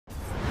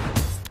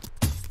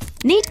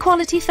Need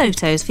quality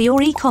photos for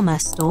your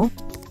e-commerce store,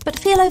 but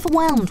feel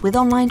overwhelmed with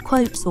online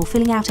quotes or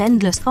filling out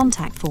endless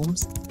contact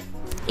forms?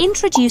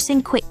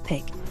 Introducing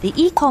QuickPick, the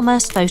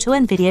e-commerce photo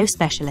and video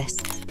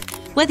specialist.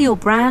 Whether you're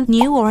brand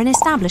new or an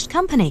established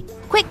company,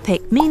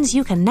 QuickPick means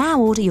you can now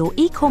order your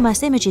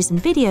e-commerce images and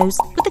videos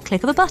with the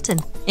click of a button,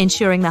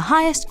 ensuring the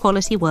highest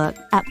quality work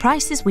at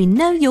prices we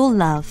know you'll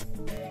love.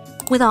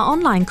 With our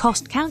online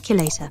cost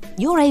calculator,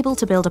 you're able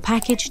to build a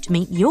package to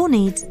meet your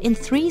needs in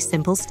 3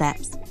 simple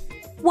steps.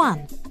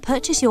 1.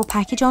 Purchase your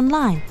package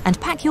online and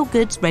pack your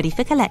goods ready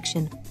for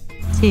collection.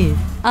 2.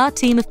 Our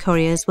team of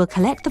couriers will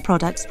collect the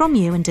products from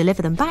you and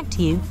deliver them back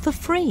to you for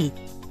free.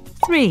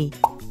 3.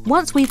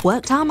 Once we've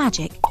worked our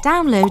magic,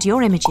 download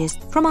your images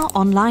from our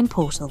online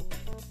portal.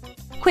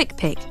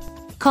 QuickPick.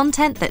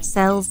 Content that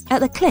sells at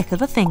the click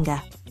of a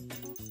finger.